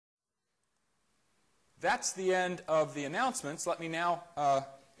that's the end of the announcements. Let me now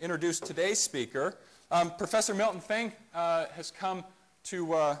introduce today's speaker. Professor Milton Feng has come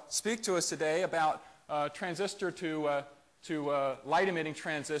to speak to us today about transistor to light-emitting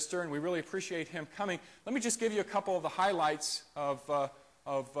transistor, and we really appreciate him coming. Let me just give you a couple of the highlights of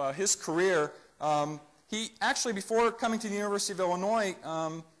his career. He actually, before coming to the University of Illinois,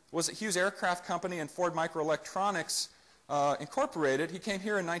 was at Hughes Aircraft Company and Ford Microelectronics Incorporated. He came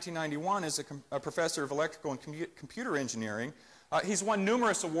here in 1991 as a professor of electrical and computer engineering. He's won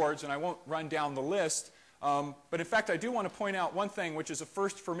numerous awards, and I won't run down the list. But in fact, I do want to point out one thing, which is a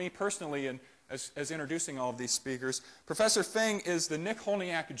first for me personally, and as introducing all of these speakers. Professor Feng is the Nick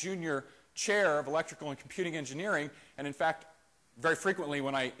Holniak Jr. Chair of Electrical and Computing Engineering, and in fact, very frequently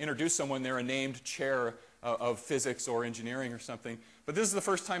when I introduce someone, they're a named chair of physics or engineering or something. But this is the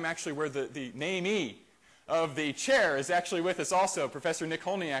first time actually where the namee of the chair is actually with us also. Professor Nick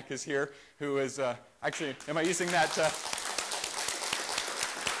Holniak is here, who is actually, am I using that?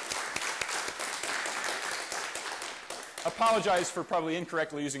 Apologize for probably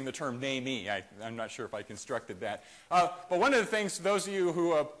incorrectly using the term namee. I'm not sure if I constructed that. But one of the things, those of you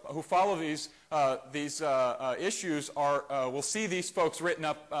who follow these issues will see these folks written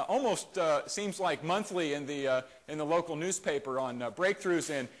up almost seems like monthly in the local newspaper on breakthroughs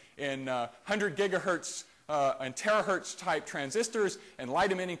in 100 gigahertz and terahertz type transistors and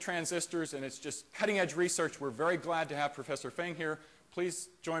light emitting transistors, and it's just cutting edge research. We're very glad to have Professor Feng here. Please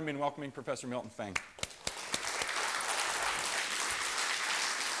join me in welcoming Professor Milton Feng.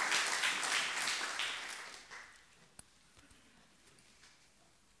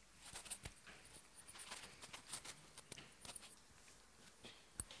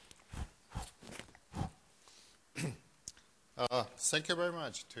 Thank you very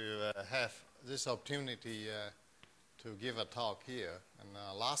much to have this opportunity to give a talk here. And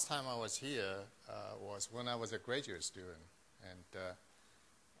last time I was here was when I was a graduate student, and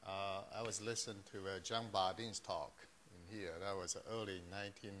I was listening to John Bardeen's talk in here. That was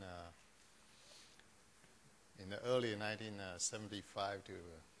in the early 1975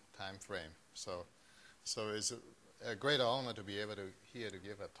 time frame. So it's a great honor to be able to here to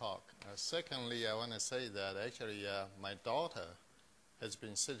give a talk. Secondly, I want to say that actually my daughter has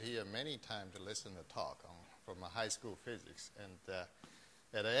been sitting here many times to listen to talk from high school physics, and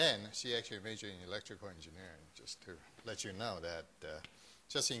at the end she actually majored in electrical engineering. Just to let you know that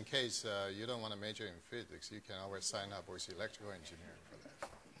just in case you don't want to major in physics, you can always sign up with electrical engineering for that.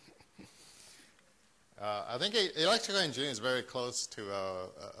 I think electrical engineering is very close to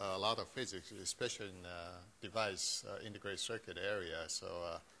a lot of physics, especially in device integrated circuit area.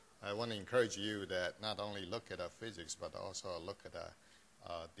 So I want to encourage you that not only look at physics, but also look at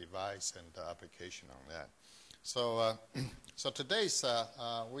device and application on that. So, so today's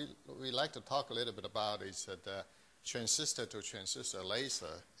we like to talk a little bit about is the transistor to transistor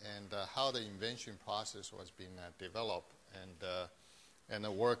laser and how the invention process was being developed and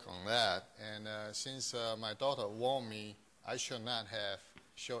the work on that. And since my daughter warned me I should not have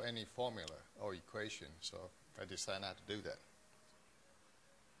show any formula or equation, so I decided not to do that.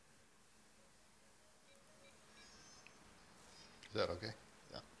 Is that okay?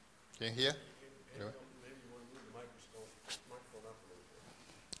 Yeah. Can you hear? Maybe you want to move the microphone up a little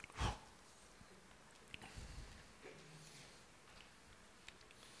bit.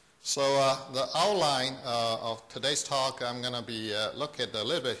 So the outline of today's talk, I'm going to be look at a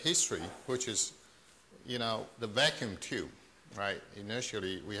little bit history, which is, you know, the vacuum tube, right?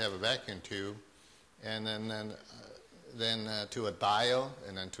 Initially, we have a vacuum tube, and then to a diode,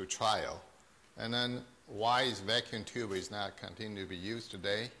 and then to trial, and then why is vacuum tube is not continue to be used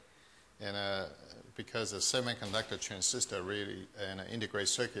today, and because the semiconductor transistor really and integrated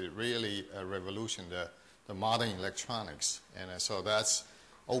circuit really revolution the modern electronics, and so that's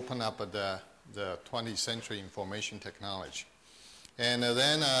open up the 20th century information technology. And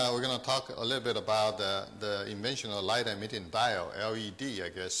then we're going to talk a little bit about the invention of light emitting diode, LED. I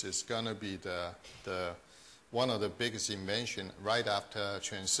guess is going to be one of the biggest invention right after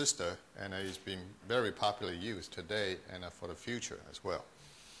transistor, and it's been very popularly used today and for the future as well.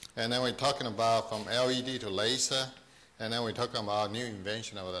 And then we're talking about from LED to laser, and then we're talking about new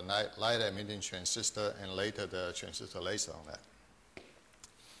invention of the light emitting transistor and later the transistor laser on that.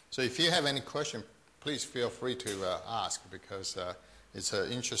 So if you have any question, please feel free to ask, because it's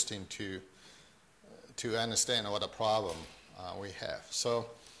interesting to understand what a problem we have. So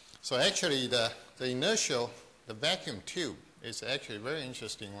actually the vacuum tube is actually very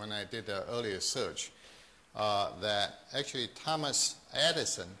interesting. When I did the earlier search, that actually Thomas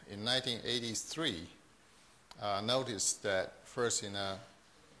Edison in 1983 noticed that first in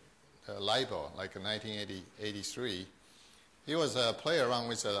light bulb, like in 1983. He was playing around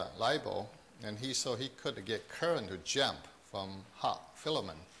with a light bulb, and he could get current to jump from hot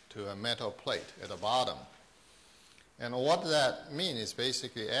filament to a metal plate at the bottom. And what that means is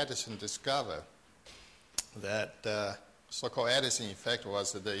basically Edison discovered that so-called Edison effect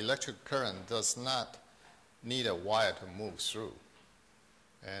was that the electric current does not need a wire to move through.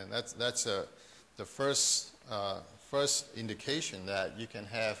 And that's the first indication that you can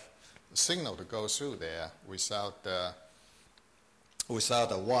have a signal to go through there without a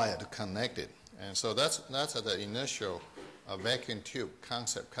wire to connect it. And so that's the initial vacuum tube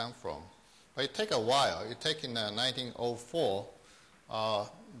concept come from. But it take a while. It take in 1904,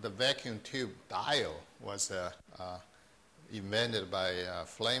 the vacuum tube dial was invented by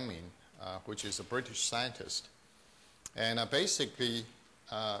Fleming, which is a British scientist. And basically,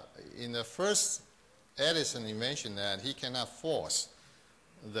 in the first Edison invention that he cannot force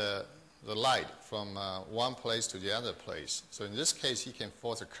the light from one place to the other place. So in this case, he can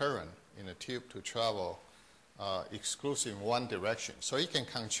force a current in a tube to travel exclusively in one direction. So he can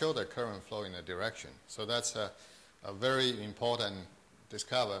control the current flow in a direction. So that's a very important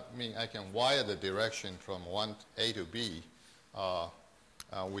discovery. I mean, I can wire the direction from one A to B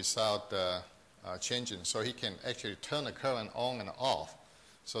without changing. So he can actually turn the current on and off.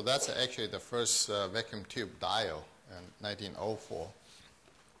 So that's actually the first vacuum tube dial in 1904.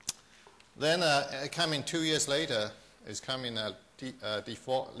 Then coming 2 years later is coming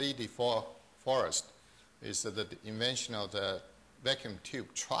Lee DeForest, is the invention of the vacuum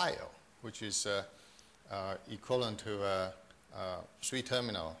tube trial, which is equivalent to a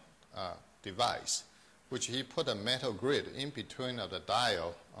three-terminal device, which he put a metal grid in between of the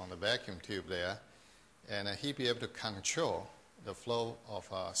dial on the vacuum tube there, and he'd be able to control the flow of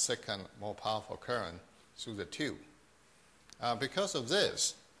a second, more powerful current through the tube. Because of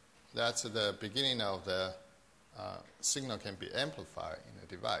this, that's the beginning of the signal can be amplified in a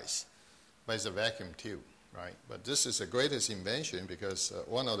device, but it's a vacuum tube, right? But this is the greatest invention because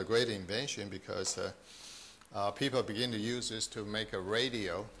one of the great inventions because people begin to use this to make a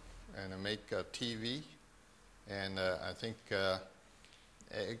radio and make a TV. And I think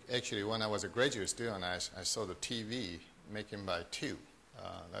actually when I was a graduate student, I saw the TV making by tube.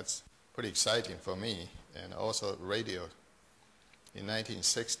 That's pretty exciting for me, and also radio in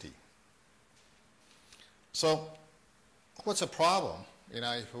 1960. So what's the problem? You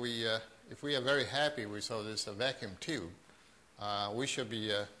know, if we are very happy with all this vacuum tube, we should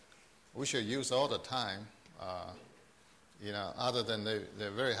use all the time. You know, other than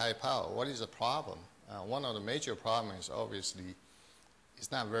they're very high power. What is the problem? One of the major problems is obviously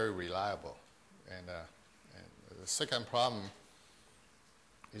it's not very reliable, and the second problem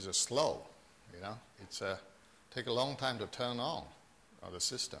is slow. You know, it's take a long time to turn on the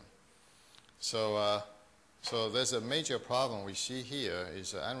system. So there's a major problem we see here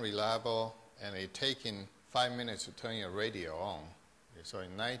is unreliable, and it taking 5 minutes to turn your radio on. So I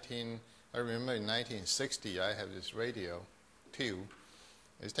remember in 1960, I have this radio tube.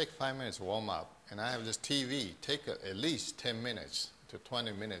 It takes 5 minutes to warm up, and I have this TV take at least 10 minutes to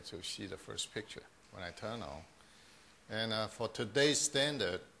 20 minutes to see the first picture when I turn on. And for today's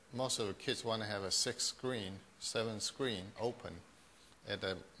standard, most of the kids want to have a 6-screen, 7-screen open at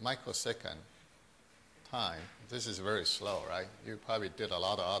a microsecond time. This is very slow, right? You probably did a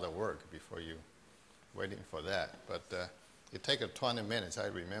lot of other work before you waiting for that. But it takes 20 minutes, I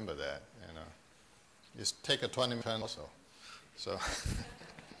remember that. You know, just take a 20 minutes also. So,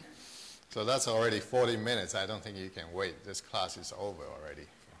 so that's already 40 minutes. I don't think you can wait. This class is over already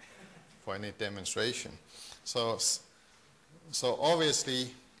for any demonstration. So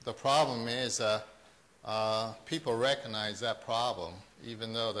obviously the problem is people recognize that problem.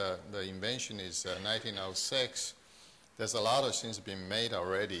 Even though the invention is 1906, there's a lot of things being made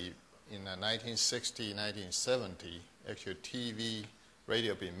already in 1960, 1970. Actually, TV,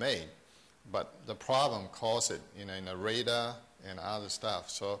 radio being made, but the problem caused it, you know, in the radar and other stuff.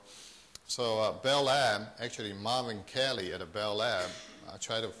 So Bell Lab, actually Marvin Kelly at the Bell Lab,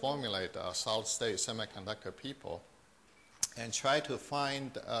 tried to formulate a solid-state semiconductor people, and try to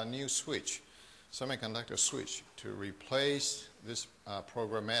find a new switch, semiconductor switch, to replace this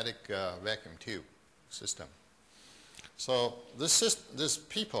programmatic vacuum tube system. So this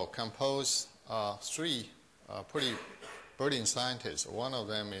people compose three pretty brilliant scientists. One of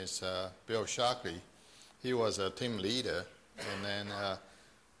them is Bill Shockley. He was a team leader, and then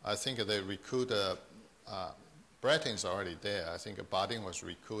I think they recruited, Bratton's already there. I think Bardeen was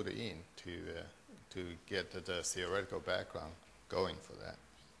recruited in to get the theoretical background going for that.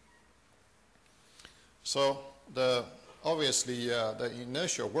 So the obviously, the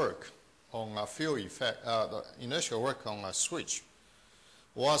inertial work on a field effect, the inertial work on a switch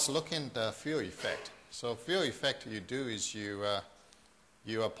was looking at the field effect. So field effect you do is you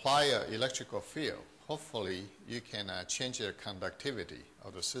apply an electrical field. Hopefully, you can change the conductivity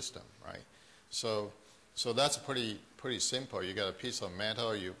of the system, right? So that's pretty simple. You got a piece of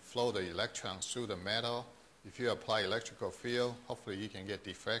metal, you flow the electrons through the metal. If you apply electrical field, hopefully you can get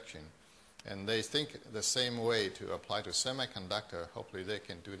diffraction. And they think the same way to apply to semiconductor. Hopefully they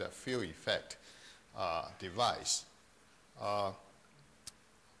can do that field effect device.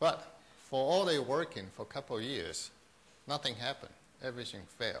 But for all they working for a couple of years, nothing happened. Everything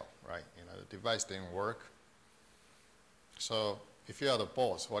failed, right? You know, the device didn't work. So if you are the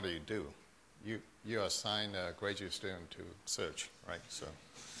boss, what do? You assign a graduate student to search, right?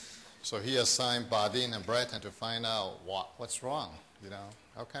 So he assigned Bardeen and Breton to find out what's wrong, you know?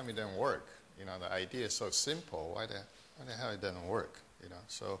 How come it didn't work? You know, the idea is so simple. Why the hell it doesn't work, you know?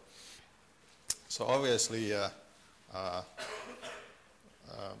 So obviously,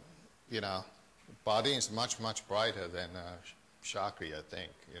 you know, Bardeen is much brighter than Shakri, I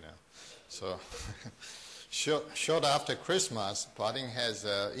think, you know. So short after Christmas, Bardeen has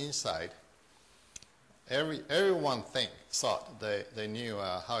insight. Everyone thought they knew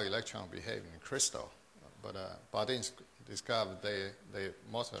how electrons behave in crystal, but Bardeen discovered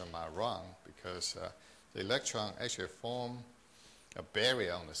most of them are wrong because the electron actually form a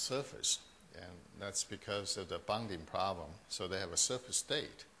barrier on the surface, and that's because of the bonding problem. So they have a surface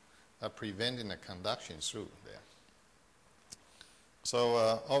state preventing the conduction through there.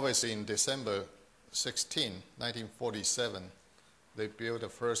 So obviously in December 16, 1947, they built the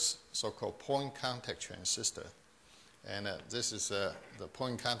first so-called point contact transistor. And this is the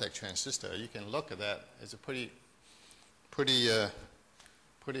point contact transistor. You can look at that. It's a pretty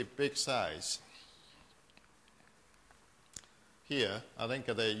big size. Here, I think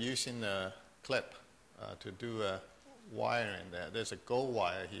they're using a clip to do a wiring there. There's a gold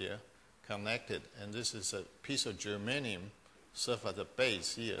wire here connected, and this is a piece of germanium served at the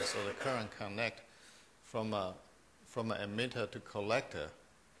base here, so the current connect from an emitter to collector.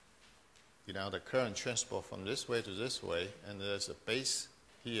 You know, the current transport from this way to this way, and there's a base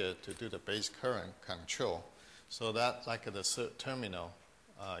here to do the base current control. So that, like at the terminal,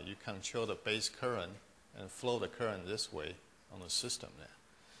 you control the base current and flow the current this way on the system there.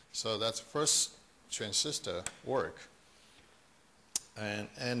 So that's first transistor work. And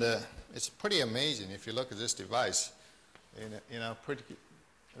it's pretty amazing if you look at this device. You know,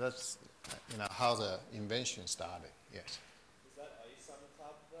 that's how the invention started. Yes. Is that ice on the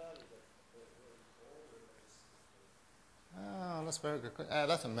top of that? Is that cold or ice? Oh, that's very good.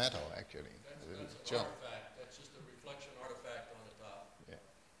 That's a metal, actually. That's an artifact. That's just a reflection artifact on the top. Yeah.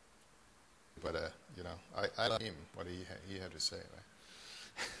 But you know, I love him. What he had to say,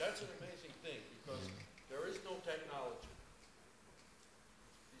 right? That's an amazing thing because there is no technology.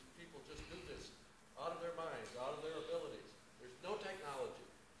 These people just do this out of their minds, out of their abilities. There's no technology.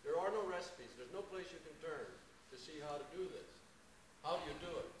 There are no recipes. There's no place you can turn to see how to do this. How do you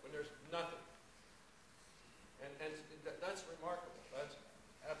do it when there's nothing? And that's remarkable. That's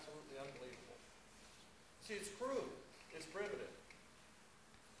absolutely unbelievable. See, it's crude. It's primitive.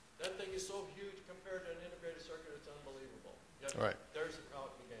 That thing is so huge compared to an integrated circuit, it's unbelievable. Yet Right. There's how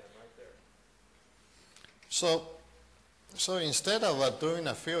it began, right there. So instead of doing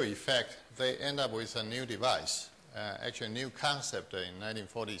a field effect, they end up with a new device, actually a new concept in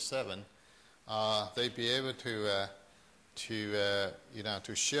 1947. They be able to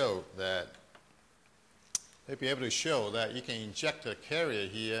show that you can inject a carrier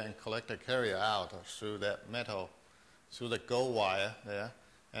here and collect the carrier out through that metal, through the gold wire there,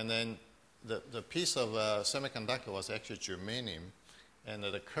 and then the piece of semiconductor was actually germanium, and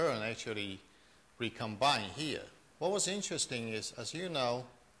the current actually recombined here. What was interesting is, as you know,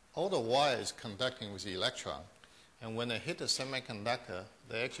 all the wire is conducting with the electron, and when they hit the semiconductor,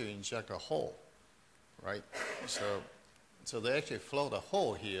 they actually inject a hole, right? So they actually flow the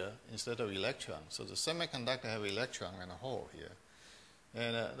hole here instead of electron. So the semiconductor have electron and a hole here.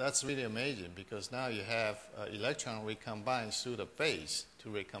 And that's really amazing because now you have electron recombined through the base to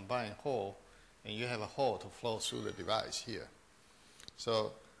recombine hole, and you have a hole to flow through the device here.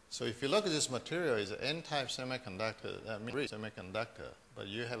 So if you look at this material, it's an N-type semiconductor, but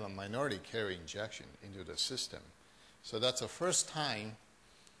you have a minority carrier injection into the system. So that's the first time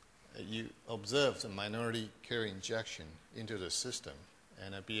you observe the minority carrier injection into the system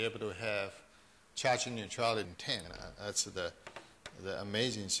and be able to have charging neutrality in 10. That's the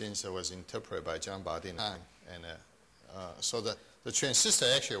amazing things that was interpreted by John Bardeen. And so the transistor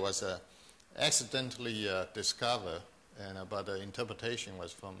actually was accidentally discovered but the interpretation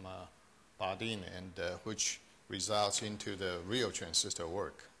was from Bardeen, and which results into the real transistor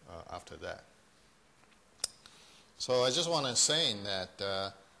work after that. So I just want to say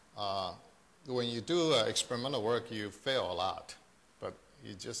that when you do experimental work, you fail a lot. But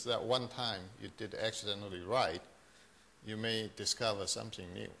you just that one time you did accidentally right, you may discover something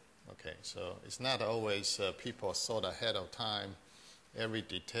new. Okay, so it's not always people thought ahead of time every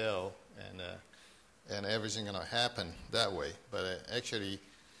detail and everything going to happen that way. But actually,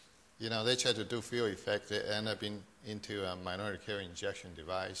 they try to do field effect. They end up into a minority carrier injection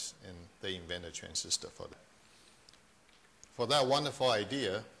device, and they invent a transistor for that. For that wonderful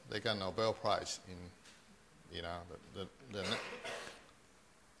idea, they got a Nobel Prize in,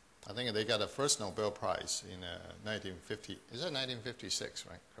 I think they got the first Nobel Prize in 1950. Is that 1956,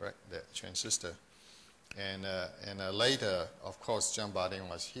 right? Correct. The transistor, and later, of course, John Bardeen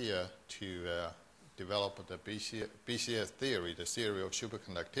was here to develop the BCS theory, the theory of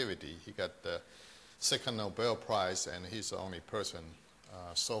superconductivity. He got the second Nobel Prize, and he's the only person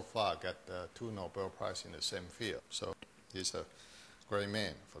so far got 2 Nobel Prizes in the same field. So he's a great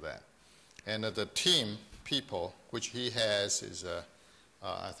man for that. And the team people, which he has, is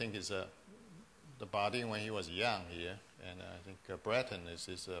I think is the Bardeen when he was young here, and I think Breton is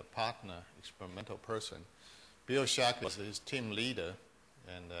his partner, experimental person. Bill Shark is his team leader,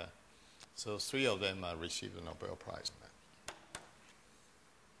 and so 3 of them received the Nobel Prize on that.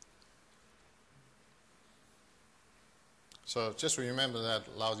 So just remember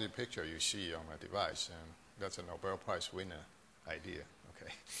that lousy picture you see on the device, and that's a Nobel Prize winner idea.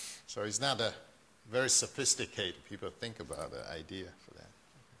 Okay, so it's not a very sophisticated. People think about the idea for that.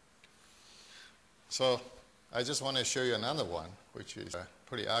 So I just want to show you another one, which is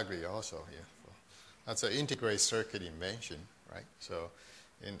pretty ugly also here. That's an integrated circuit invention, right? So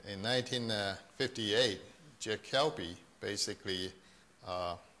in 1958, Jack Kelby basically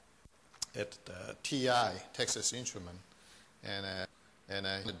at TI, Texas Instrument, and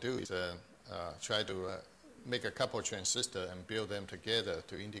to do is try to make a couple of transistors and build them together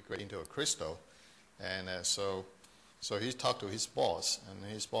to integrate into a crystal. And so he talked to his boss, and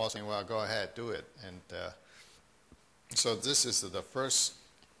his boss said, well, go ahead, do it. And so this is the first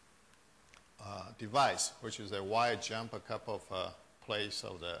device, which is a wire jump a couple of places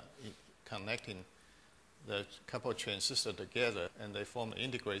of the connecting the couple of transistors together, and they form an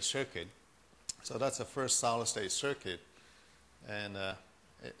integrated circuit. So that's the first solid-state circuit, and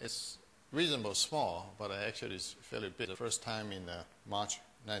it's reasonably small, but actually it's fairly big. The first time in March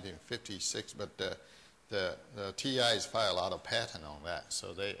 1956, but the TIs filed a lot of patent on that,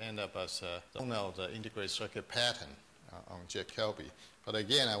 so they end up as the owner of the integrated circuit patent on Jack Kelby. But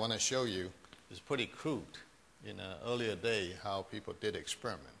again, I want to show you it's pretty crude in an earlier day how people did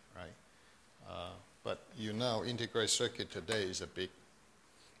experiment, right? But integrated circuit today is a big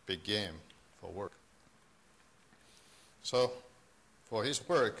game for work. So for his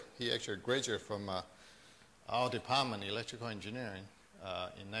work, he actually graduated from our department, electrical engineering,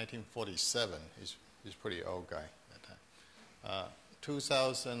 in 1947. He's a pretty old guy at that time.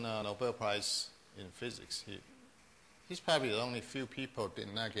 2000 Nobel Prize in physics. He's probably the only few people who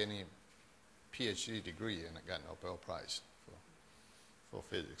did not get any PhD degree and got Nobel Prize for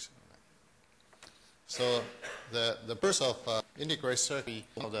physics. So the birth of integrated circuit,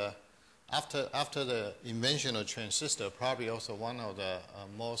 after the invention of transistor, probably also one of the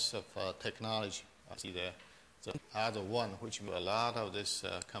most of technology. I see there. The other one, which a lot of this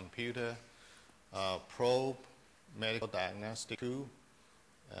computer, probe, medical diagnostic tool,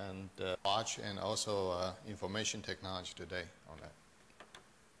 and watch, and also information technology today on that.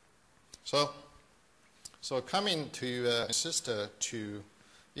 So coming to transistor to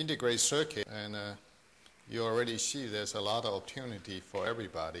integrate circuit, and you already see there's a lot of opportunity for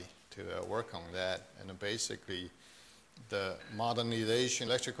everybody to work on that, and basically the modernization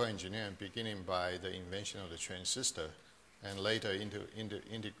electrical engineering beginning by the invention of the transistor and later into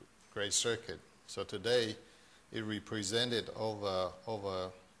integrated circuit. So today it represented over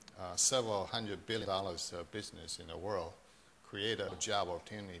several $100 billion of business in the world, created a job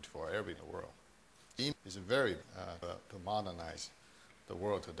opportunity for everyone in the world. It's very to modernize the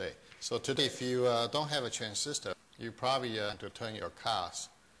world today. So today, if you don't have a transistor, you probably to turn your cars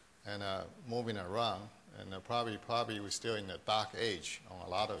and moving around, and probably we're still in the dark age on a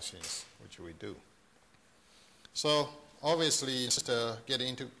lot of things which we do. So obviously, just get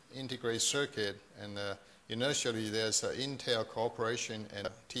into integrated circuit, and initially there's Intel Corporation and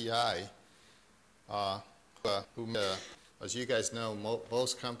TI, who, as you guys know,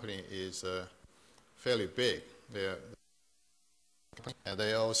 both company is fairly big. And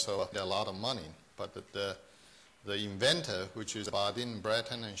they also have a lot of money, but the inventor, which is Bardeen,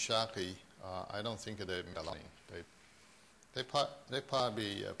 Breton, and Shakti, I don't think they're allowing. They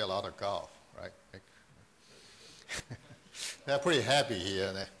probably play a lot of golf, right? They're pretty happy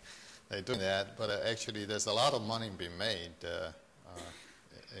here. They're doing that, but actually there's a lot of money being made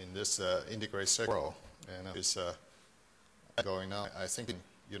in this integrated circuit world, and it's going on. I think in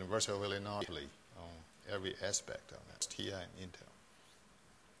University of Illinois on every aspect of that, TI and Intel.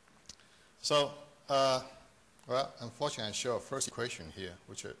 So, well, unfortunately, I show a first equation here,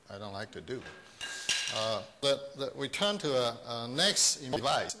 which I don't like to do. We turn to a next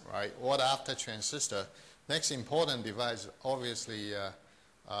device, right? What after transistor? Next important device, obviously,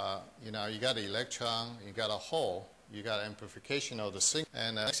 you know, you got an electron, you got a hole, you got amplification of the signal,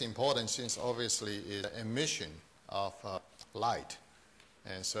 and next important since obviously is emission of light,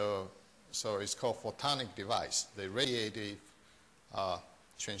 and so it's called photonic device. The radiative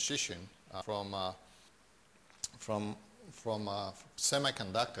transition from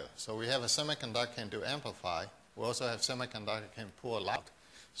semiconductor. So we have a semiconductor can do amplify. We also have semiconductor can pull light.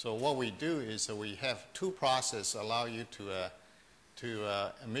 So what we do is we have two processes allow you to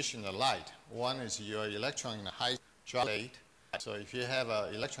emission the light. One is your electron in a high state. So if you have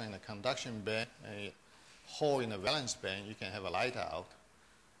an electron in a conduction band, a hole in the valence band, you can have a light out.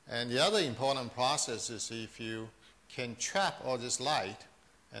 And the other important process is if you can trap all this light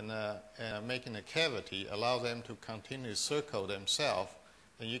and making a cavity, allow them to continue to circle themselves,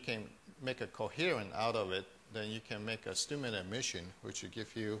 and you can make a coherent out of it, then you can make a stimulated emission, which will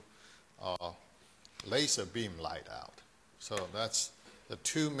give you laser beam light out. So that's the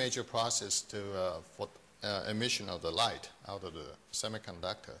two major processes to for emission of the light out of the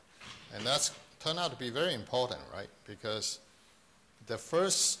semiconductor. And that's turned out to be very important, right? Because the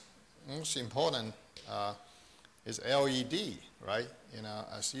first most important is LED, right? You know,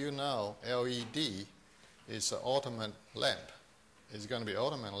 as you know, LED is the ultimate lamp. It's going to be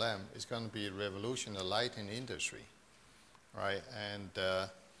ultimate lamp. It's going to be revolution the lighting industry, right? And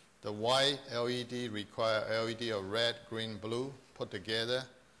the white LED require LED of red, green, blue put together,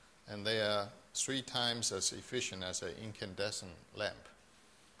 and they are 3 times as efficient as an incandescent lamp,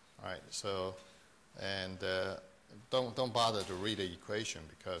 right? So, and don't bother to read the equation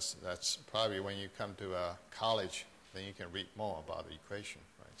because that's probably when you come to college, then you can read more about the equation,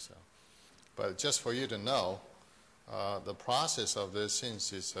 right? So, but just for you to know, the process of this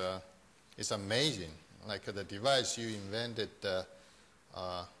things is amazing. Like the device you invented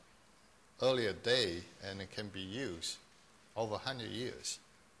earlier day, and it can be used over 100 years,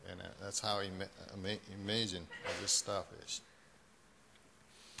 and that's how amazing this stuff is.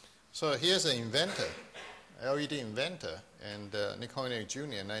 So here's an inventor, LED inventor, and Nikolai Jr.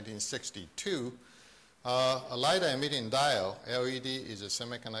 in 1962. A light emitting diode, LED, is a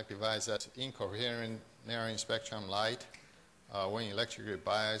semiconductor device that's incoherent narrowing spectrum light when electrically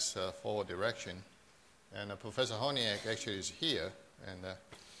biased forward direction. And Professor Honiak actually is here, and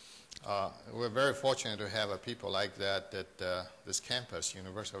we're very fortunate to have people like that at this campus,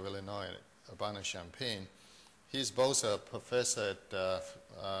 University of Illinois at Urbana-Champaign. He's both a professor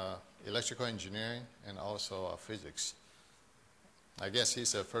at electrical engineering and also physics. I guess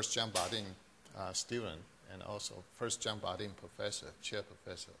he's a first John Bardeen student and also first John Bardeen professor, chair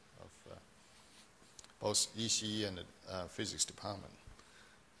professor of both ECE and the physics department.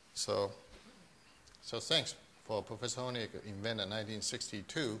 So thanks for Professor Honiak invented in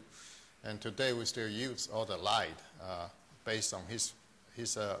 1962, and today we still use all the light based on his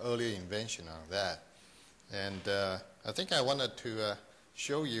earlier invention on that. And I think I wanted to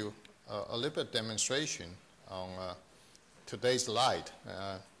show you a little bit demonstration on today's light.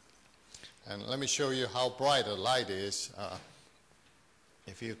 And let me show you how bright the light is.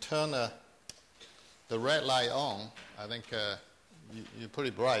 If you turn the red light on, I think you're pretty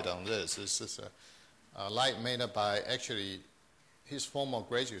bright on this. This is a light made up by actually his former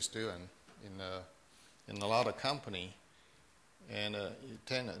graduate student in a lot of company. And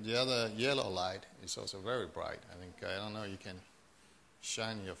the other yellow light is also very bright. I think, I don't know, you can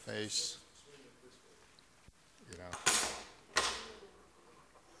shine your face, you know.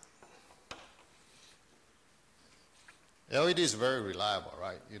 LED is very reliable,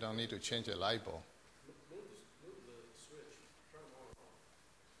 right? You don't need to change a light bulb. Move the switch. Turn them on and off.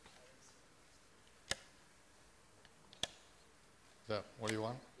 Is that what do you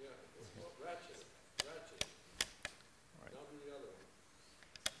want? Yeah, ratchet. Right. Now do the other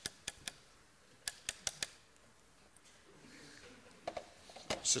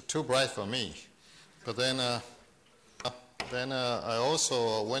one. It's too bright for me. But then I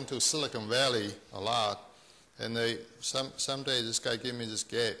also went to Silicon Valley a lot. And someday this guy gave me this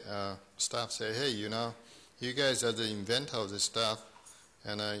stuff, say, hey, you know, you guys are the inventor of this stuff,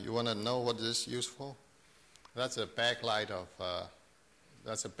 and you want to know what this is used for? That's a backlight of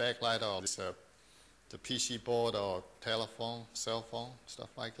this, the PC board or telephone, cell phone, stuff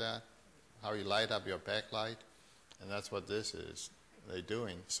like that. How you light up your backlight, and that's what this is. They're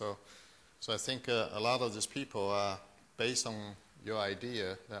doing. So I think a lot of these people are based on your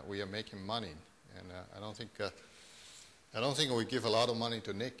idea that we are making money, and I don't think we give a lot of money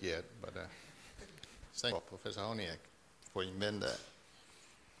to Nick yet, but thank you, Professor Honiak, for inventing that.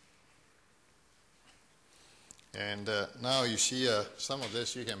 And now you see some of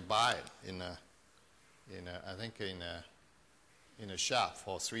this you can buy it in a shop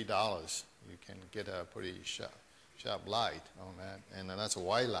for $3. You can get a pretty sharp light on that, and that's a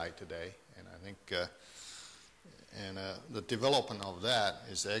white light today. And I think the development of that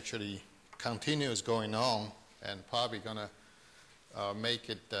is actually continuous going on, and probably going to make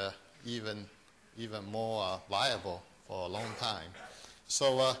it even more viable for a long time.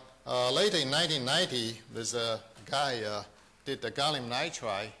 So later in 1990, there's a guy did the gallium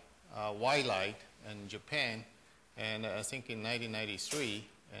nitride white light in Japan, and I think in 1993,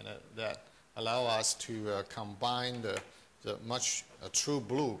 and that allow us to combine the true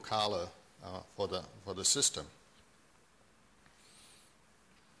blue color for the system.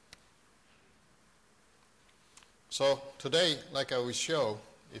 So today, like I will show,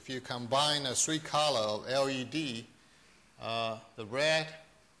 if you combine a three color of LED, the red,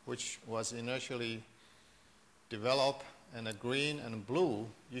 which was initially developed, and the green and blue,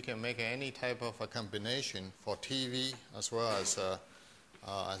 you can make any type of a combination for TV, as well as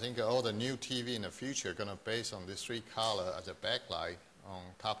I think all the new TV in the future are going to base on this three color as a backlight on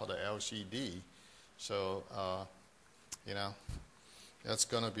top of the LCD. So that's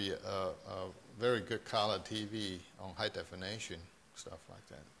going to be a very good color TV on high definition, stuff like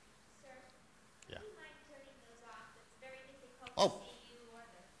that. Sir, yeah. do you mind turning those off? It's very difficult Oh. to see you on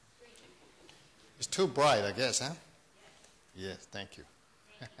the screen. It's too bright, I guess, huh? Yes, thank you.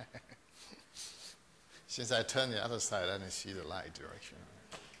 Thank you. Since I turned the other side, I didn't see the light direction.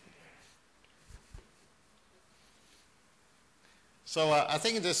 So I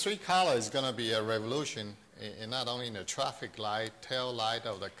think this three color is going to be a revolution in not only in the traffic light, tail light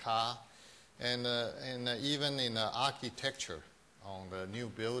of the car, and even in the architecture on the new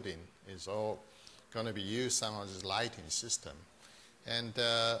building is all going to be used some of this lighting system. And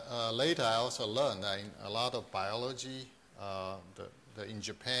later I also learned that in a lot of biology, in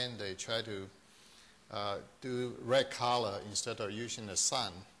Japan they try to do red color instead of using the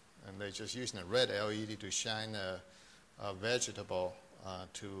sun, and they're just using a red LED to shine a vegetable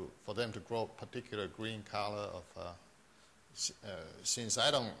for them to grow particular green color of. Since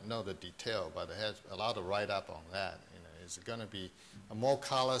I don't know the detail, but it has a lot of write-up on that. It's going to be a more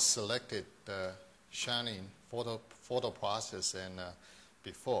color selected shining photo process than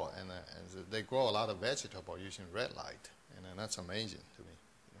before, and they grow a lot of vegetable using red light, and that's amazing to me.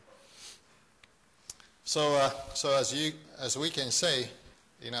 So, as we can say,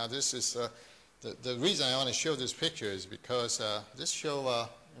 this is the reason I want to show this picture is because this shows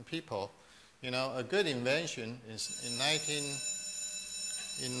people, a good invention is in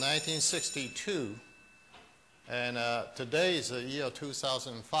 1962, and today is the year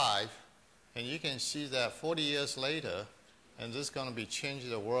 2005, and you can see that 40 years later, and this is going to be changing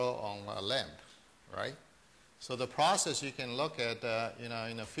the world on a lamp, right? So the process you can look at,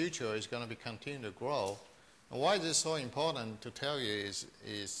 in the future is going to be continue to grow. And why this is so important to tell you is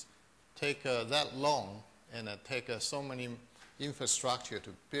take that long and take so many infrastructure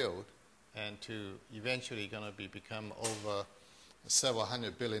to build, and to eventually going to become over several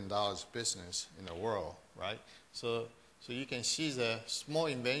 $100 billion business in the world, right? So you can see the small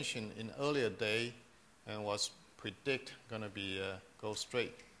invention in earlier day and was predict going to be go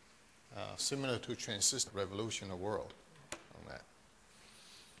straight, similar to transistor revolution in the world on that.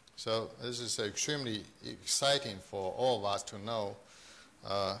 So this is extremely exciting for all of us to know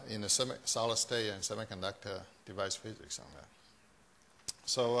in the solid state and semiconductor device physics on that.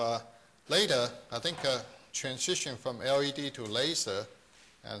 So later, I think transition from LED to laser,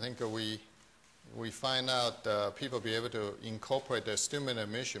 I think we find out people be able to incorporate the stimulated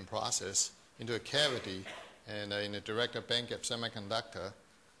emission process into a cavity and in a direct bandgap semiconductor.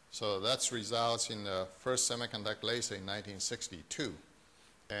 So that results in the first semiconductor laser in 1962.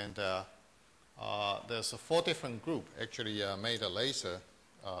 And there's 4 different groups actually made a laser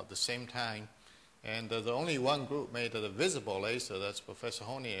at the same time. And the only one group made the visible laser, that's Professor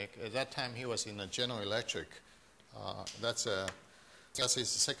Honiak. At that time, he was in General Electric. That's his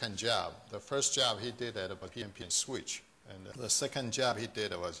second job. The first job he did at a PNP switch And the second job he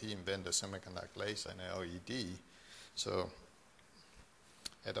did was he invented the semiconductor laser and LED. So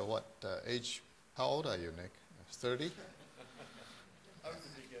at what age, how old are you, Nick? 30? I was a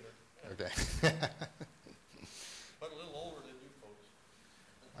beginner, Okay. but a little older than you folks.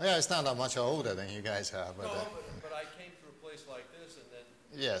 Yeah, it's not that much older than you guys are. But, No, but I came through a place like this, and then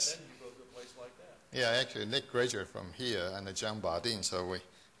yes. then you go to a place like that. Yeah, actually, Nick graduated from here and the John Bardeen,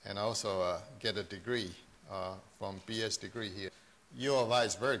 and also get a degree from BS degree here. U of I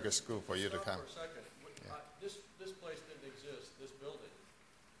is a very good school for you to Stop come. for a second. This place didn't exist, this building.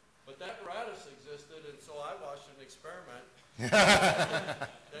 But that apparatus existed, and so I watched an experiment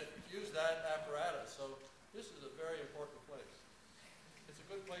that used that apparatus. So this is a very important place. It's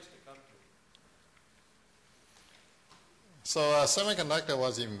a good place to come to. So semiconductor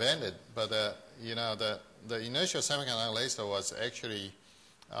was invented, but you know, the initial semiconductor laser was actually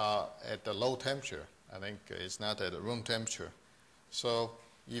at the low temperature. I think it's not at room temperature. So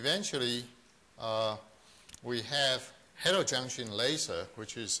eventually we have heterojunction laser,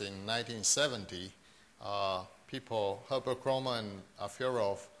 which is in 1970. People, Herbert Kromer and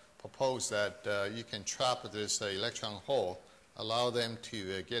Afurov, proposed that you can trap this electron hole, allow them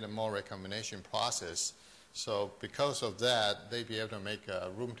to get a more recombination process. So because of that, they'd be able to make a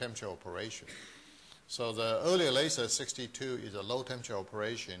room temperature operation. So the earlier laser, 62, is a low temperature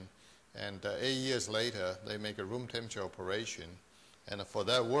operation. And 8 years later, they make a room temperature operation. And for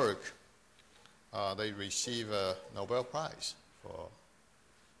that work, they receive a Nobel Prize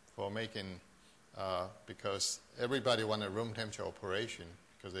for making, because everybody wants a room temperature operation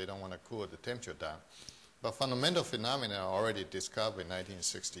because they don't want to cool the temperature down. But fundamental phenomena are already discovered in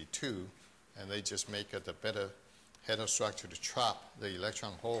 1962, and they just make it a better heterostructure to trap the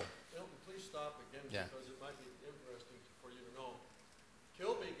electron hole. Milton, please stop again, Yeah. because it might be interesting for you to know.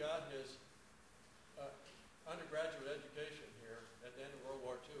 Kilby got his undergraduate education here at the end of World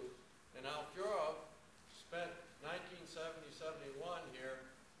War II, and Alfurov spent 1970-71 here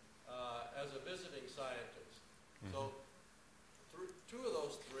as a visiting scientist. Mm-hmm. So two of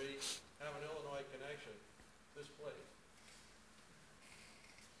those three have an Illinois connection, this place.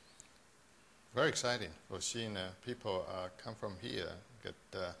 Very exciting for seeing people come from here, get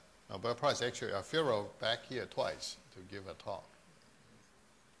Nobel Prize. Actually, Afurov back here twice to give a talk.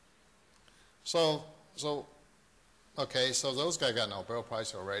 So okay, so those guys got Nobel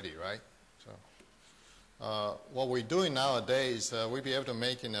Prize already, right? So what we're doing nowadays, we'll be able to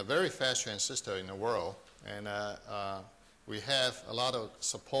make in a very fast transistor in the world, and we have a lot of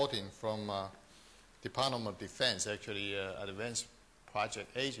supporting from Department of Defense, actually Advanced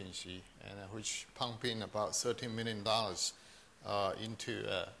Project Agency, and which pump in about $13 million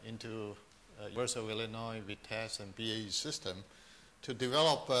into University of Illinois, Vitesse, and BAE system to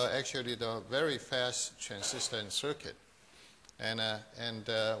develop actually the very fast transistor and circuit. And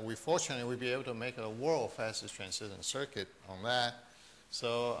we fortunately will be able to make a world fastest transistor and circuit on that.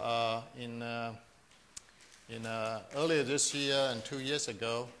 So earlier this year and 2 years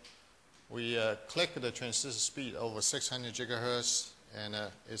ago, we clicked the transistor speed over 600 gigahertz, and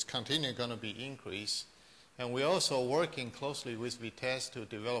it's continuing going to be increased. And we're also working closely with Vitesse to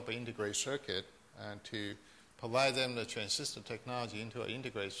develop an integrated circuit and to provide them the transistor technology into an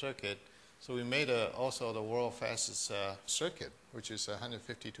integrated circuit. So we made also the world fastest circuit, which is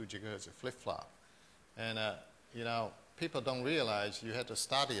 152 gigahertz flip-flop. And you know, people don't realize you have to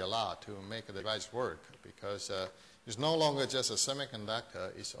study a lot to make the device work, because it's no longer just a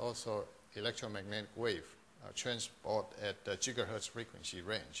semiconductor, it's also electromagnetic wave transport at the gigahertz frequency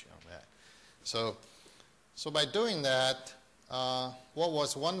range on that. So by doing that, what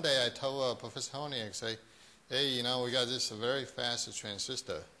was one day I told Professor Honiak, say, hey, you know, we got this very fast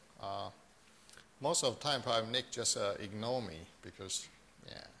transistor. Most of the time, probably Nick just ignore me because,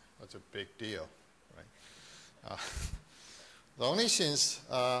 yeah, that's a big deal, right? The only thing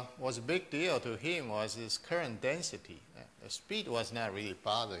was a big deal to him was his current density. The speed was not really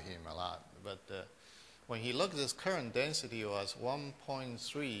bothering him a lot, but when he looked at his current density, it was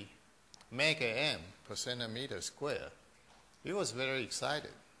 1.3 mega M per centimeter square. He was very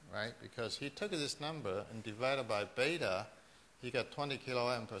excited, right? Because he took this number and divided by beta, he got 20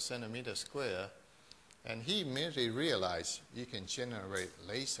 kilo ohm per centimeter square, and he immediately realized you can generate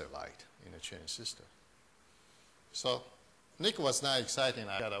laser light in a transistor. So Nick was not excited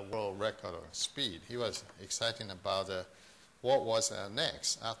I got a world record on speed. He was excited about what was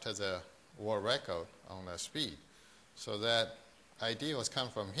next after the world record on the speed. So that idea was come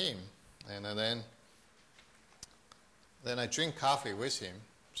from him, and then I drink coffee with him.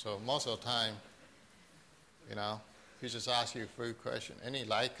 So most of the time, you know, he just asks you a few questions. Any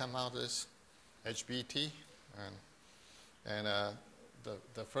light come out of this HBT? And And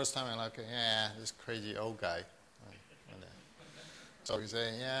the first time I'm like, yeah, this crazy old guy. So we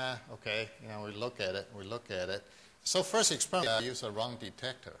say, yeah, okay, we look at it. So first experiment, I used a wrong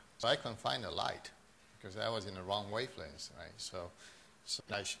detector. So I couldn't find the light because I was in the wrong wavelengths, right? So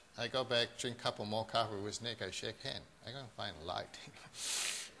I go back, drink a couple more coffee with Nick, I shake hand. I couldn't find the light.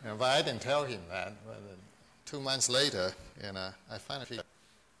 But I didn't tell him that. But 2 months later, I finally figured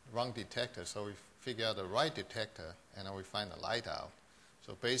the wrong detector. So we figure out the right detector, and then we find the light out.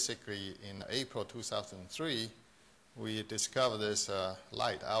 So basically, in April 2003, we discovered this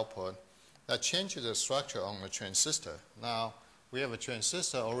light output that changes the structure on the transistor. Now, we have a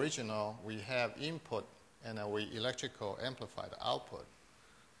transistor original, we have input, and we electrical amplify the output.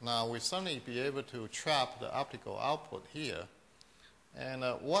 Now, we suddenly be able to trap the optical output here. And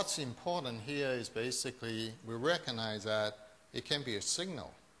what's important here is basically we recognize that it can be a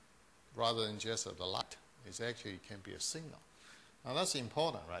signal rather than just the light. It can be a signal. Now, that's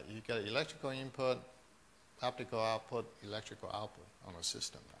important, right? You get electrical input, optical output, electrical output on the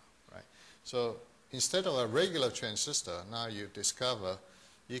system now, right? So instead of a regular transistor, now you discover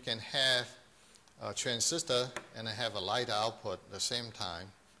you can have a transistor and have a light output at the same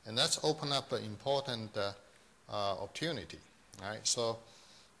time, and that's opened up an important opportunity, right? So,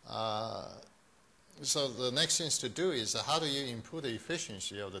 so the next thing to do is how do you improve the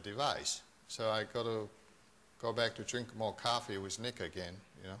efficiency of the device? So I go back to drink more coffee with Nick again,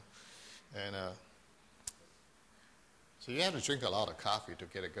 and so you have to drink a lot of coffee to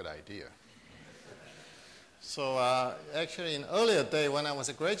get a good idea. So actually, in earlier day, when I was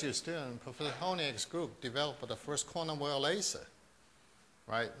a graduate student, Professor Honiak's group developed the first quantum well laser.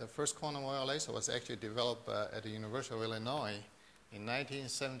 Right, the first quantum well laser was actually developed at the University of Illinois in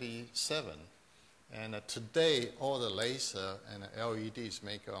 1977. And today, all the laser and LEDs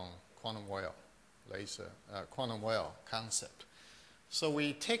make on quantum well laser, quantum well concept. So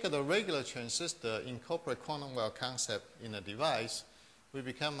we take the regular transistor, incorporate quantum well concept in a device, we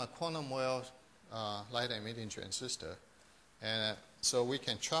become a quantum well light emitting transistor. And so we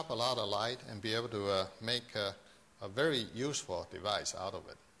can trap a lot of light and be able to make a very useful device out of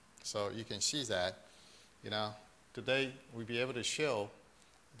it. So you can see that, today we'll be able to show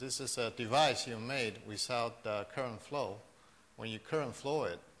this is a device you made without current flow. When you current flow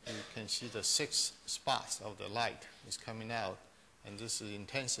it, you can see the 6 spots of the light is coming out. And this is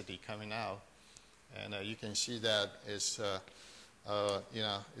intensity coming out. And you can see that it's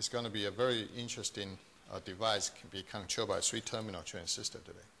going to be a very interesting device, can be controlled by a 3-terminal transistor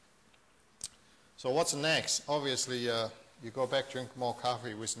today. So what's next? Obviously, you go back, drink more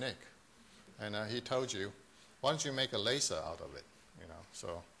coffee with Nick. And he told you, why don't you make a laser out of it?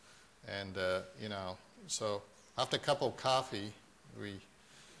 So, and, so after a cup of coffee,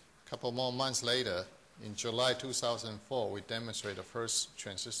 a couple more months later, in July 2004, we demonstrated the first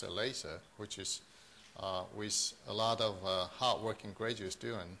transistor laser, which is with a lot of hard-working graduate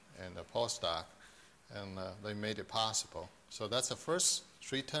students and a postdoc, and they made it possible. So that's the first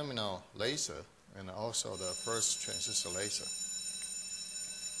 3-terminal laser and also the first transistor laser.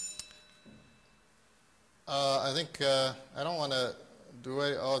 I think I don't want to do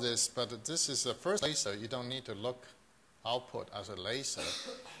all this, but this is the first laser. You don't need to look output as a laser.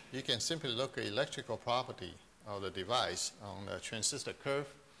 You can simply look at electrical property of the device on the transistor curve,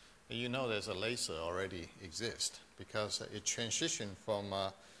 and you know there's a laser already exists because it transitioned from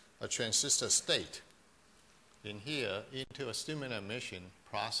a transistor state in here into a stimulated emission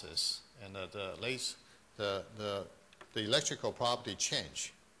process, and the electrical property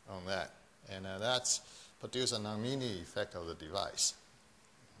change on that, and that's produce a nonlinear effect of the device.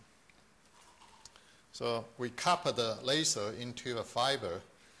 So we copper the laser into a fiber.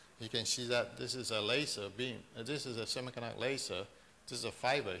 You can see that this is a laser beam. This is a semiconductor laser. This is a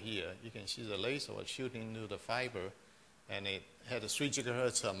fiber here. You can see the laser was shooting into the fiber, and it had a 3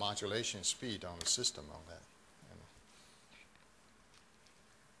 gigahertz modulation speed on the system on that.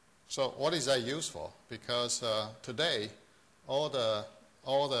 So what is that used for? Because today, all the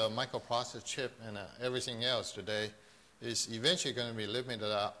microprocessor chip and everything else today is eventually going to be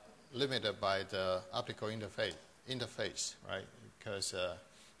limited by the optical interface, right? Because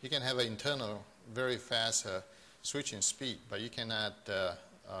you can have an internal, very fast switching speed, but you cannot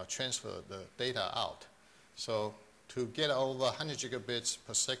transfer the data out. So to get over 100 gigabits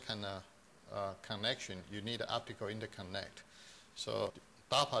per second connection, you need an optical interconnect. So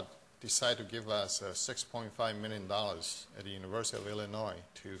DARPA decided to give us $6.5 million at the University of Illinois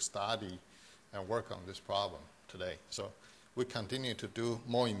to study and work on this problem today. So we continue to do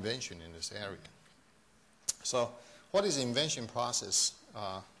more invention in this area. So what is the invention process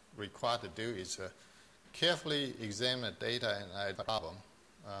required to do is carefully examine the data and identify the problem.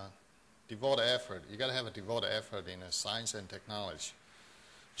 Devote effort. You got to have a devoted effort in science and technology.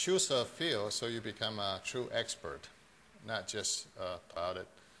 Choose a field so you become a true expert, not just about it.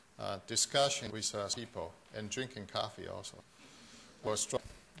 Discussion with people and drinking coffee also was strong,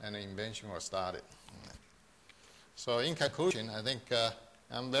 and the invention was started. So in conclusion, I think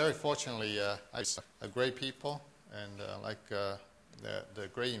I'm very fortunately I a great people, and like the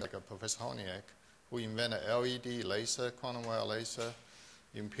great like Professor Honiak, who invented LED laser, quantum wire laser,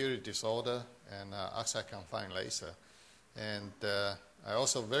 impurity disorder, and oxide confined laser. And I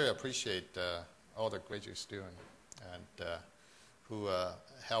also very appreciate all the graduate students and who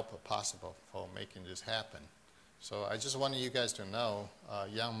helped possible for making this happen. So I just wanted you guys to know,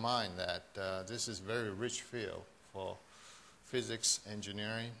 young mind, that this is a very rich field for physics,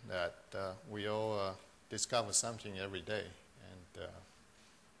 engineering, that we all discover something every day. And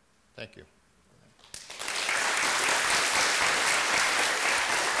thank you.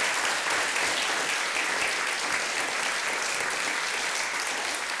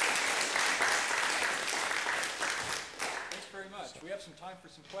 Thanks very much. We have some time for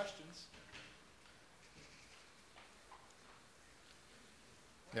some questions.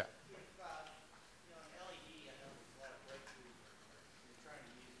 Yeah.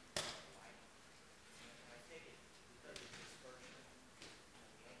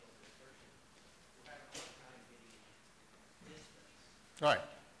 Right.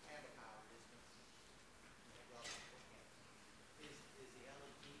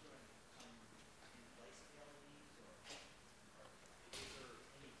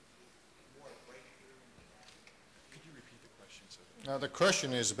 Could you repeat the question? Now the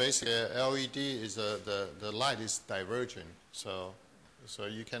question is basically LED is the light is divergent, so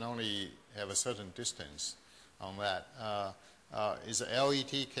you can only have a certain distance on that. Is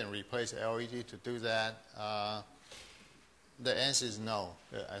LED can replace LED to do that? The answer is no.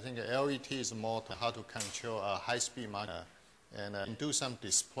 I think LED is more to how to control a high-speed monitor and do some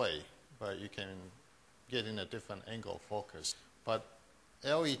display, but you can get in a different angle focus. But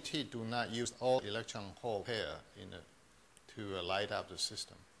LED do not use all electron-hole pair to light up the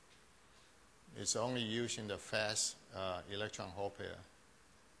system. It's only using the fast electron-hole pair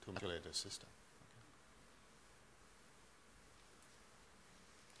to manipulate the system.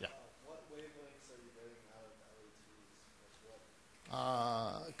 Okay. Yeah. What wavelengths are you getting out of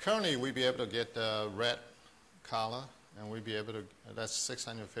LEDs? Currently, we'd be able to get the red color, and we'd be able to, that's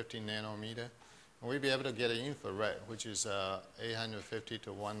 650 nanometer. And we'd be able to get an infrared, which is 850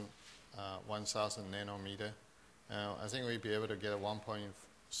 to 1,000 nanometer. I think we'd be able to get a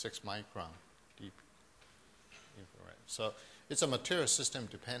 1.6 micron deep infrared. So it's a material system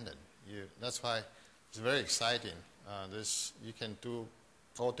dependent. That's why it's very exciting. You can do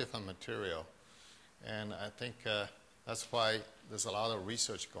all different material. And I think that's why there's a lot of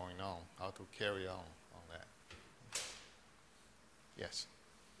research going on, how to carry on that. Yes?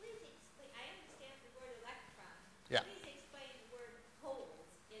 Please explain, I understand the word electron. Yeah. Please explain the word holes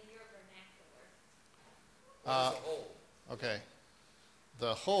in your vernacular. What is a hole? Okay.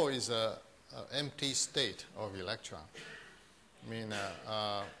 The hole is an empty state of electron. I mean,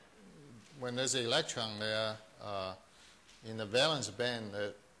 when there's an electron there, in the valence band,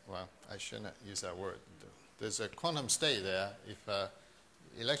 well, I shouldn't use that word. There's a quantum state there. If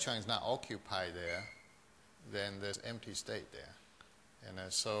electron is not occupied there, then there's empty state there.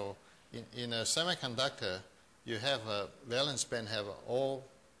 And so in a semiconductor, you have a valence band have all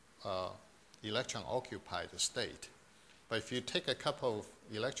electron occupied state. But if you take a couple of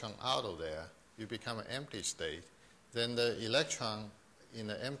electrons out of there, you become an empty state. Then the electron in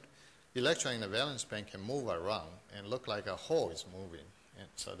the valence band can move around and look like a hole is moving. And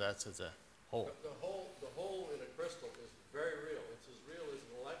so that's the hole. The hole in a crystal is very real. It's as real as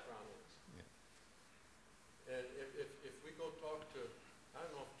an electron is. Yeah. And if we go talk to, I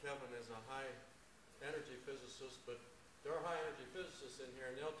don't know if Kevin is a high energy physicist, but there are high energy physicists in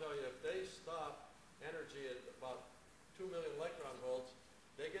here, and they'll tell you if they stop energy at about 2 million electron volts,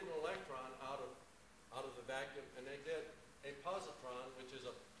 they get an electron out of the vacuum, and they get a positron, which is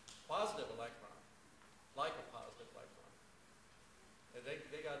a positive electron, like a positive electron. And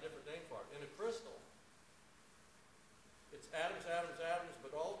they got a different name for it. In a crystal, it's atoms, atoms, atoms,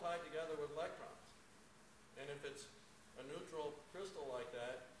 but all tied together with electrons. And if it's a neutral crystal like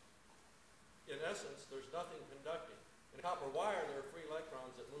that, in essence, there's nothing conducting. In a copper wire, there are free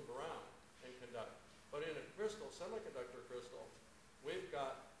electrons that move around and conduct. But in a crystal, semiconductor crystal, we've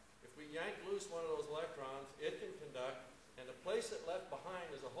got, if we yank loose one of those electrons, it can conduct, and the place it left behind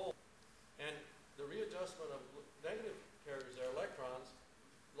is a hole. And the readjustment of negative carriers there, electrons,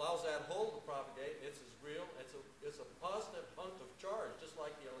 allows that hole to propagate, and it's as real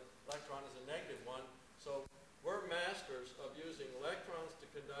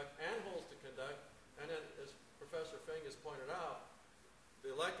conduct and holes to conduct. And then, as Professor Feng has pointed out,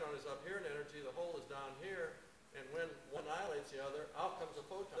 the electron is up here in energy, the hole is down here, and when one annihilates the other, out comes a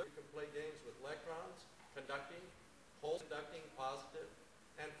photon. You can play games with electrons, conducting, holes conducting, positive,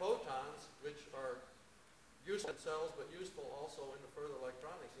 and photons, which are useful themselves, but useful also in the further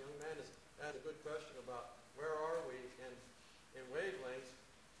electronics. The young man has asked a good question about where are we in wavelengths.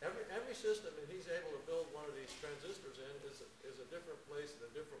 Every system that he's able to build one of these transistors in is a different place and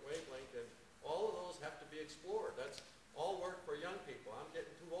a different wavelength, and all of those have to be explored. That's all work for young people. I'm getting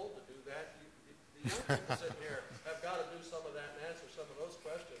too old to do that. The young people sitting here have got to do some of that and answer some of those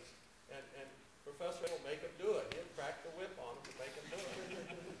questions, and Professor will make them do it. He'll crack the whip on them to make them do it.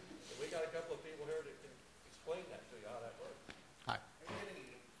 And we got a couple of people here that can explain that to you, how that works. Hi. Are you getting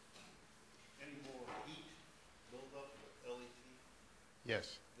any more heat buildup with LET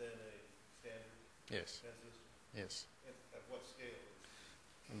Yes. than a standard Yes. transistor? Yes. At what scale?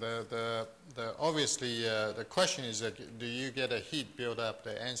 Obviously, the question is, do you get a heat buildup?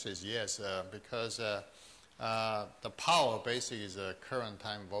 The answer is yes, because the power basically is a current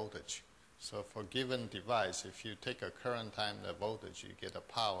time voltage. So for given device, if you take a current time the voltage, you get a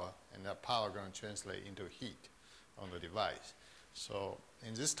power, and that power going to translate into heat on the device. So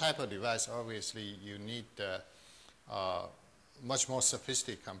in this type of device, obviously, you need much more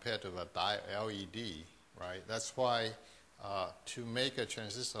sophisticated compared to a LED, right? That's why to make a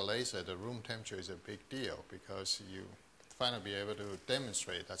transistor laser, the room temperature is a big deal, because you finally be able to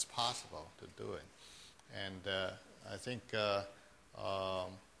demonstrate that's possible to do it. And I think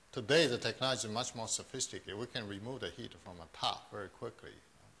today the technology is much more sophisticated. We can remove the heat from the top very quickly,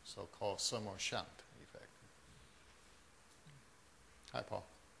 so-called thermal shunt effect. Hi, Paul.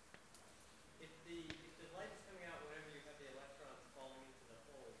 If the light is coming out whenever you have the electrons falling into the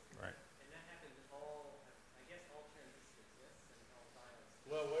holes, Right. and that happens I guess all transistors, yes, and all diodes.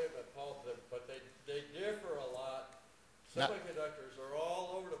 Well, wait a minute, Paul, but they differ a lot. No. Semiconductors are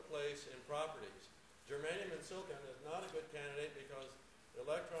all over the place in properties. Germanium and silicon is not a good candidate because the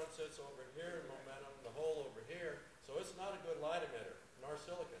electron sits over here in momentum, the hole over here, so it's not a good light emitter, nor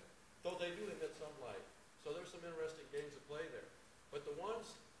silicon, though they do emit some light. So there's some interesting games of play there. But the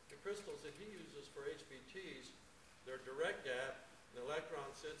crystals that he uses for HBTs, they're direct gap, the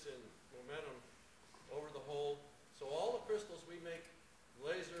electron sits in momentum over the hole. So all the crystals we make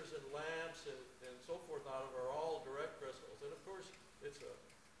lasers and lamps and so forth out of are all direct crystals. And of course, it's a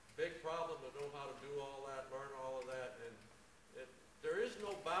big problem to know how to do all that, learn all of that. And there is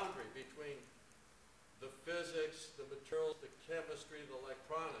no boundary between the physics, the materials, the chemistry, the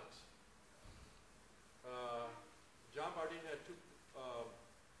electronics. John Bardeen had two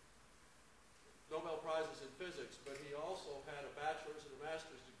Nobel Prizes in physics, but he also had a bachelor's and a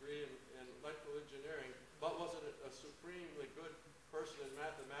master's degree in electrical engineering, but wasn't a supremely good person in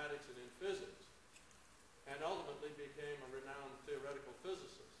mathematics and in physics, and ultimately became a renowned theoretical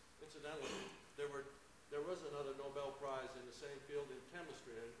physicist. Incidentally, there was another Nobel Prize in the same field in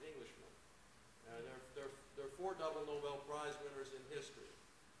chemistry, an Englishman. There are 4 double Nobel Prize winners in history.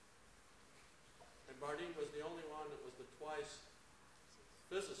 And Bardeen was the only one that was the twice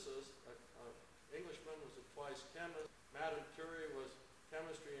physicist. Englishman was a twice chemist. Madame Curie was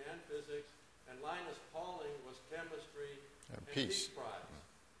chemistry and physics. And Linus Pauling was chemistry and peace prize.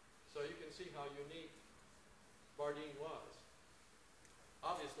 So you can see how unique Bardeen was.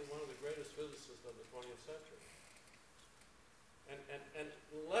 Obviously one of the greatest physicists of the 20th century. And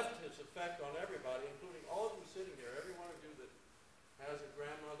left his effect on everybody, including all of you sitting here, every one of you that has a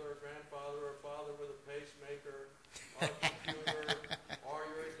grandmother or grandfather or father with a pacemaker or a computer or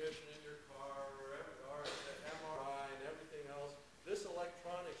your ignition in your car or an MRI and everything else. This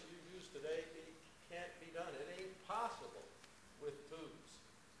electronics you use today can't be done. It ain't possible with tubes.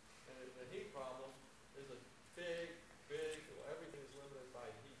 And the heat problem is a big, well, everything's limited by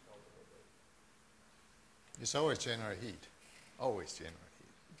heat ultimately. It's always generate heat. Always generate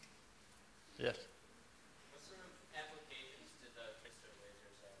heat. Yes. What sort of applications do the crystal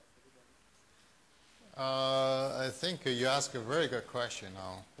lasers have? I think you asked a very good question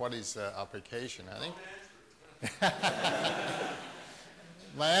on what is the application. I think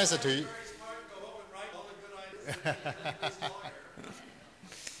my answer to you. Very smart, go home and write all the good ideas.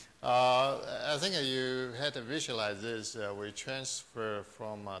 I think you had to visualize this. We transfer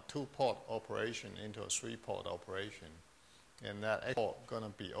from a 2-port operation into a 3-port operation. And that port going to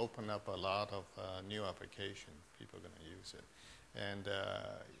be open up a lot of new application. People are going to use it. And,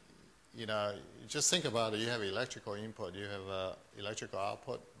 just think about it. You have electrical input. You have electrical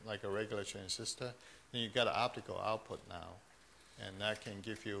output, like a regular transistor. Then you got an optical output now. And that can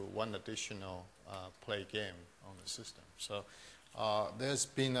give you one additional play game on the system. So There's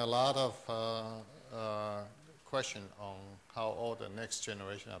been a lot of question on how all the next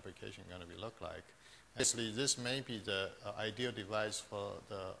generation application going to be look like. Actually, this may be the ideal device for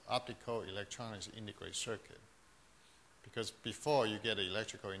the optical electronics integrated circuit. Because before you get an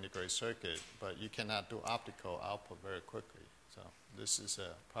electrical integrated circuit, but you cannot do optical output very quickly. So this is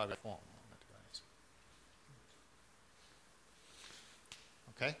a private form on the device.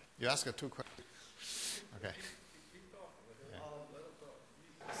 Okay? You asked 2 questions. Okay. You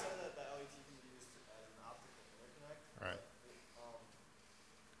said that the LED can be used as an optical interconnect. Right.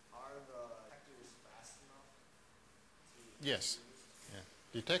 Are the detectors fast enough to Yes. Yeah.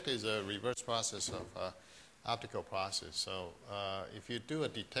 Detector is a reverse process of optical process. So if you do a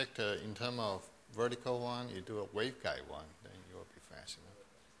detector in terms of vertical one, you do a waveguide one, then you will be fast enough.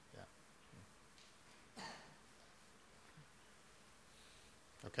 Yeah.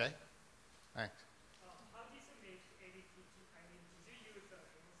 Okay. Thanks. How do you make LED? I mean, did you use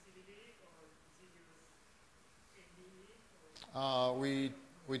MOCVD or did you use NDE?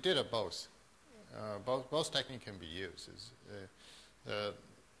 We did a both. Both techniques can be used.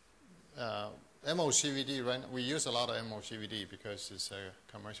 MOCVD, right? We use a lot of MOCVD because it's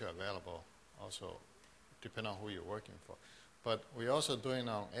commercially available. Also, depending on who you're working for. But we're also doing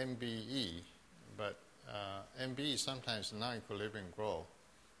on MBE. But MBE sometimes non-equilibrium grow.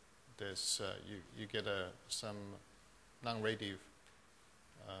 There's you get some non-radiative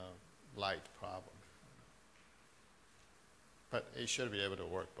light problem. But it should be able to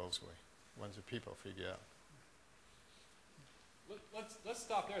work both ways once the people figure out. Let's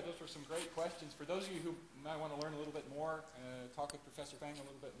stop there. Those were some great questions. For those of you who might want to learn a little bit more, talk with Professor Feng a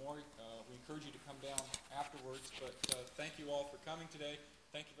little bit more, we encourage you to come down afterwards. But thank you all for coming today.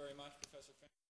 Thank you very much, Professor Feng.